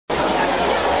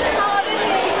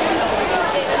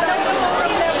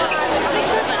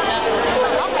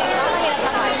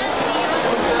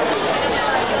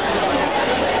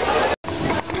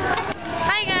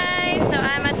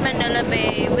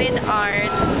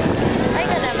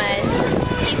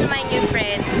my new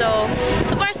friend. So,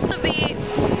 supposed to be,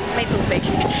 may tubig.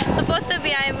 Supposed to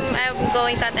be, I'm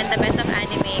going to attend the Best of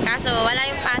Anime. Kaso, wala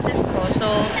yung passes ko. So,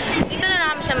 dito na lang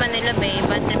kami sa Manila Bay.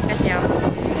 Bad trip kasi ako.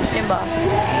 Diba?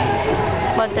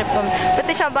 Bad trip kami.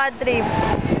 Pati siya bad trip.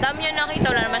 Dami niya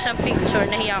nakita. Wala naman siyang picture.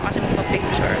 Nahiya kasi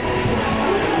magpa-picture.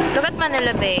 Look at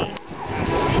Manila Bay.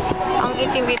 Ang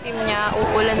itim-itim niya.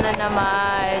 Uulan na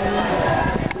naman.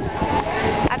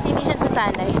 At hindi siya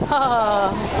sasanay.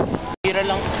 Tira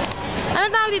lang. Ano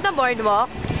tawag dito?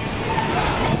 Boardwalk?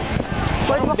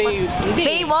 Boardwalk ba?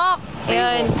 Baywalk!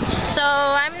 Ayun. So,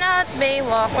 I'm not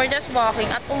baywalk. We're just walking.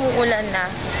 At umuulan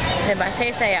na. Diba?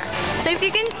 Saya-saya. So, if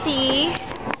you can see,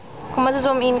 kung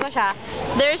mazoom in ko siya,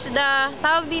 there's the,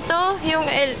 tawag dito, yung,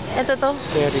 ito to.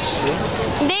 Ferris wheel?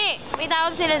 Hindi! May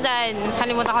tawag sila dyan.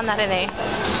 Kalimutan ko na rin eh.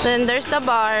 Then, there's the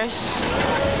bars.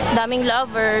 Daming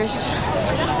lovers.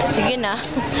 Sige na.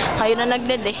 Kayo na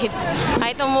nagde-date.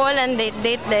 Kahit umuulan,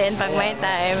 date din pag may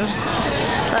time.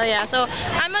 So, yeah. So,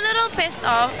 I'm a little pissed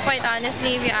off, quite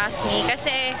honestly, if you ask me.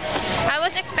 Kasi, I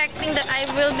was expecting that I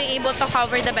will be able to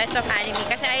cover the Best of Anime.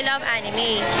 Kasi I love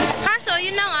anime. Kaso,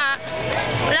 yun na nga,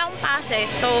 wala akong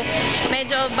passes. So,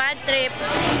 medyo bad trip.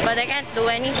 But I can't do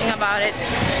anything about it.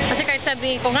 Kasi kahit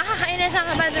sabihin ko, nakakainis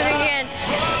ako, bad trip again.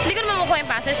 Hindi ko naman makuha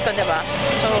yung passes ko, diba?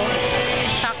 So,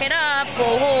 suck it up,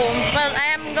 go home. Well,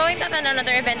 I am going to attend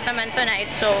another event naman tonight.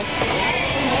 So,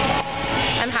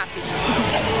 I'm happy.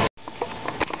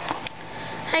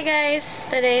 Hi guys,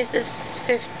 today is the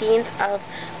 15th of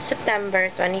September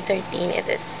 2013. It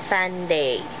is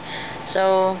Sunday.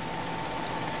 So,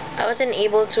 I wasn't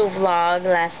able to vlog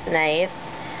last night.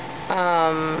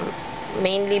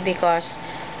 Mainly because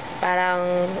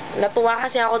parang natuwa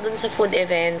kasi ako dun sa food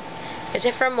event.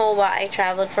 Kasi from MOA, I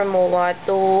traveled from MOA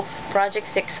to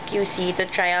Project 6 QC to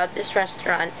try out this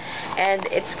restaurant. And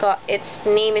its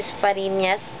name is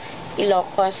Farinas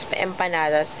Ilocos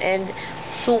Empanadas. And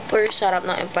super sarap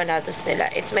ng empanadas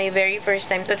nila. It's my very first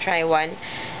time to try one.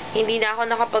 Hindi na ako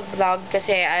nakapag-vlog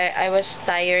kasi I was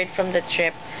tired from the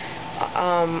trip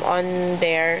on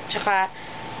there. Tsaka,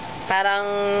 parang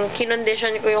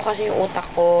kinondition ko yung kasi yung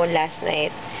utak ko last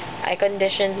night. I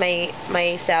conditioned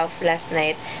myself last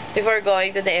night before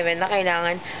going to the event na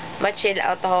kailangan ma-chill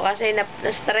out ako kasi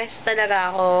na-stress talaga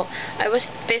ako. I was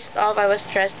pissed off, I was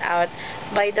stressed out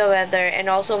by the weather and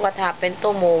also what happened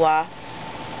to MOA.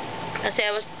 Kasi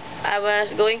I was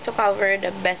going to cover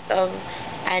the Best of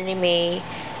Anime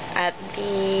at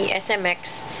the SMX.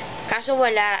 Kaso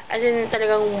wala. As in,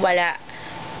 talagang wala.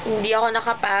 Hindi ako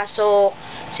nakapasok.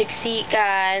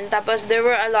 Siksikan. Tapos, there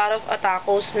were a lot of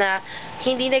otakus na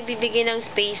hindi nagbibigay ng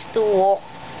space to walk.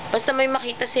 Basta may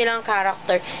makita silang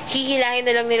character, hihilahin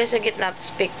na lang nila sa gitna to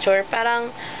picture.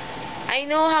 Parang, I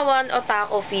know how an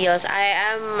otaku feels. I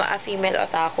am a female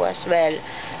otaku as well.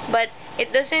 But,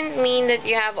 it doesn't mean that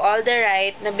you have all the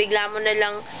right na bigla mo na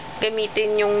lang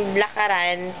gamitin yung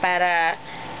lakaran para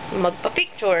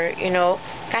magpa-picture, you know.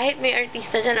 Kahit may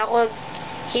artista dyan, ako,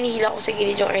 hinihila ko sa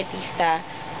gilid yung artista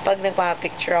pag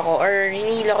nagpa-picture ako. Or,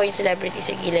 hinihila ko yung celebrity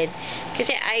sa gilid.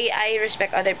 Kasi I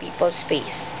respect other people's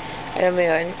space. Alam mo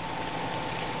yun?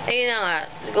 Ayun na nga,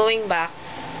 going back,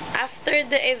 after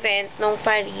the event nung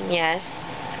Farinas,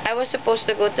 I was supposed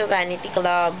to go to Vanity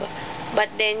Club.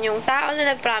 But then, yung tao na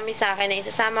nag-promise sa akin na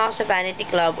isasama ako sa Vanity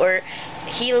Club or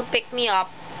he'll pick me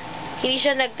up, hindi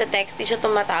siya nagta-text, hindi siya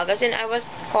tumatawag. Kasi I was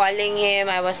calling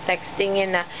him, I was texting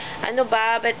him na, ano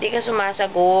ba, ba't di ka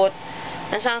sumasagot?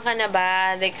 Nasaan ka na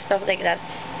ba? Like, stuff like that.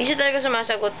 Hindi siya talaga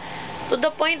sumasagot. To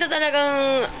the point na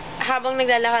talagang, habang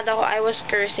naglalakad ako, I was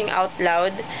cursing out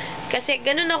loud. Kasi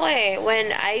ganun ako eh.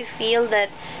 When I feel that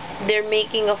they're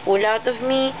making a fool out of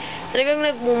me, talagang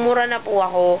nagmumura na po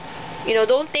ako. You know,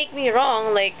 don't take me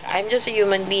wrong, like, I'm just a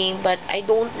human being, but I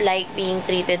don't like being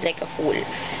treated like a fool.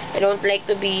 I don't like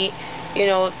to be, you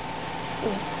know,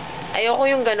 ayoko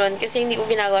yung ganun, kasi hindi ko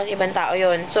ginagawa sa ibang tao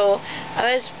yun. So,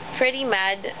 I was pretty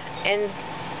mad, and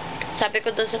sabi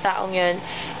ko dun sa taong yun,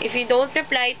 if you don't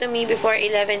reply to me before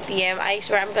 11 PM, I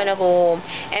swear I'm gonna go home.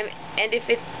 And if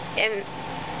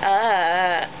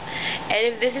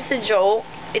this is a joke,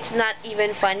 it's not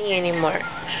even funny anymore.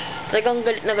 Talagang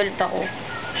galit na galit ako.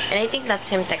 And I think that's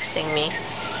him texting me.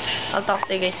 I'll talk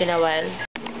to you guys in a while.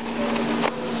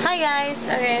 Hi guys!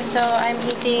 Okay, so I'm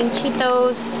eating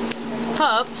Cheetos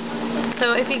Puffs.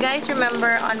 So if you guys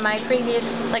remember on my previous,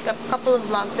 like a couple of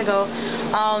vlogs ago,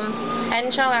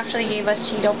 Enchong actually gave us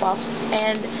Cheeto Puffs.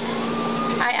 And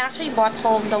I actually bought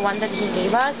home the one that he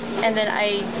gave us. And then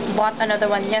I bought another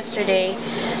one yesterday.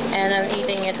 And I'm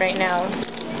eating it right now.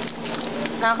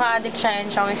 Nakaka-addict siya, and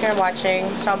Chong, if you're watching,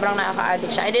 sobrang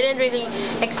nakaka-addict siya. I didn't really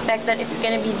expect that it's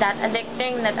gonna be that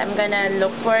addicting, that I'm gonna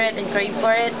look for it and crave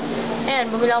for it. Ayan,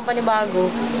 bumili ako pa ni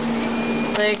bago.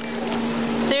 Like,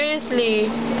 seriously,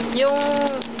 yung,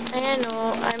 ayan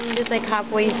o, I'm just like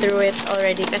halfway through it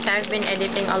already kasi I've been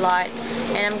editing a lot.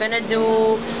 And I'm gonna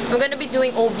be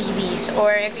doing OBBs,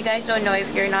 or if you guys don't know, if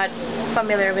you're not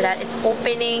familiar with that, it's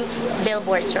opening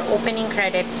billboards or opening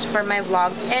credits for my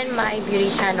vlogs and my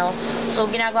beauty channel. So,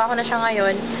 ginagawa ko na siya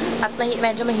ngayon at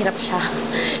medyo mahirap siya.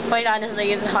 Quite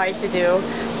honestly, it's hard to do.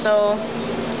 So,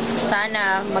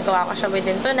 sana magawa ko siya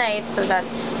within tonight so that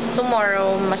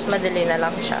tomorrow, mas madali na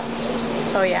lang siya.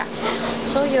 So, yeah.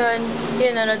 So, yun,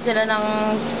 nanood sila ng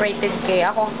Rated K.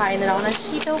 Ako, kakain na lang ako ng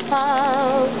Cheeto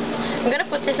Puffs. I'm gonna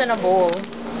put this in a bowl.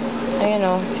 Ayun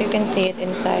o, you can see it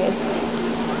inside.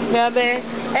 Grabe.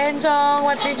 Enjong,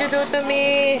 what did you do to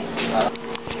me?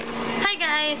 Hi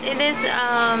guys, it is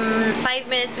 5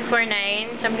 minutes before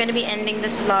 9, so I'm gonna be ending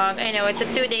this vlog. I know, it's a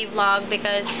 2-day vlog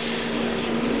because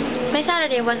my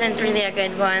Saturday wasn't really a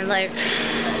good one. Like,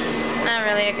 not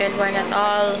really a good one at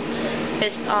all.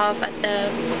 Pissed off at the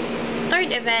 3rd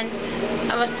event.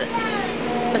 Basta.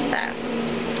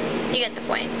 You get the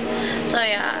point. So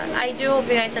yeah, I do hope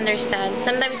you guys understand.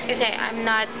 Sometimes kasi I'm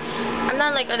not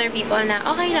like other people na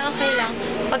okay lang.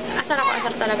 Pag asar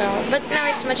talaga ako. But now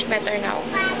it's much better now.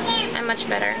 I'm much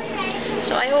better.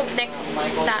 So I hope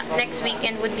next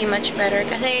weekend would be much better.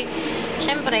 Kasi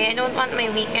syempre, I don't want my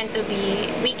weekends to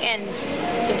be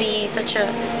such a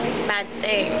bad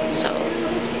thing. So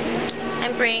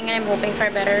I'm praying and I'm hoping for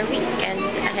a better weekend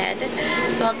ahead.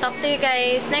 So I'll talk to you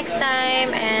guys next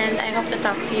time, and I hope to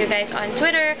talk to you guys on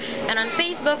Twitter and on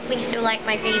Facebook. Please do like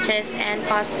my pages and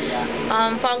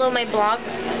follow my blogs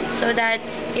so that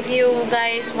if you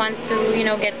guys want to,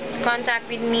 get contact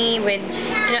with me with,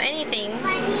 anything,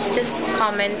 just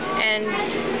comment and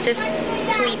just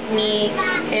tweet me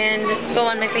and go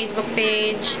on my Facebook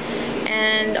page.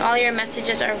 And all your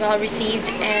messages are well received,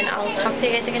 and I'll talk to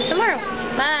you guys again tomorrow.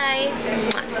 Bye!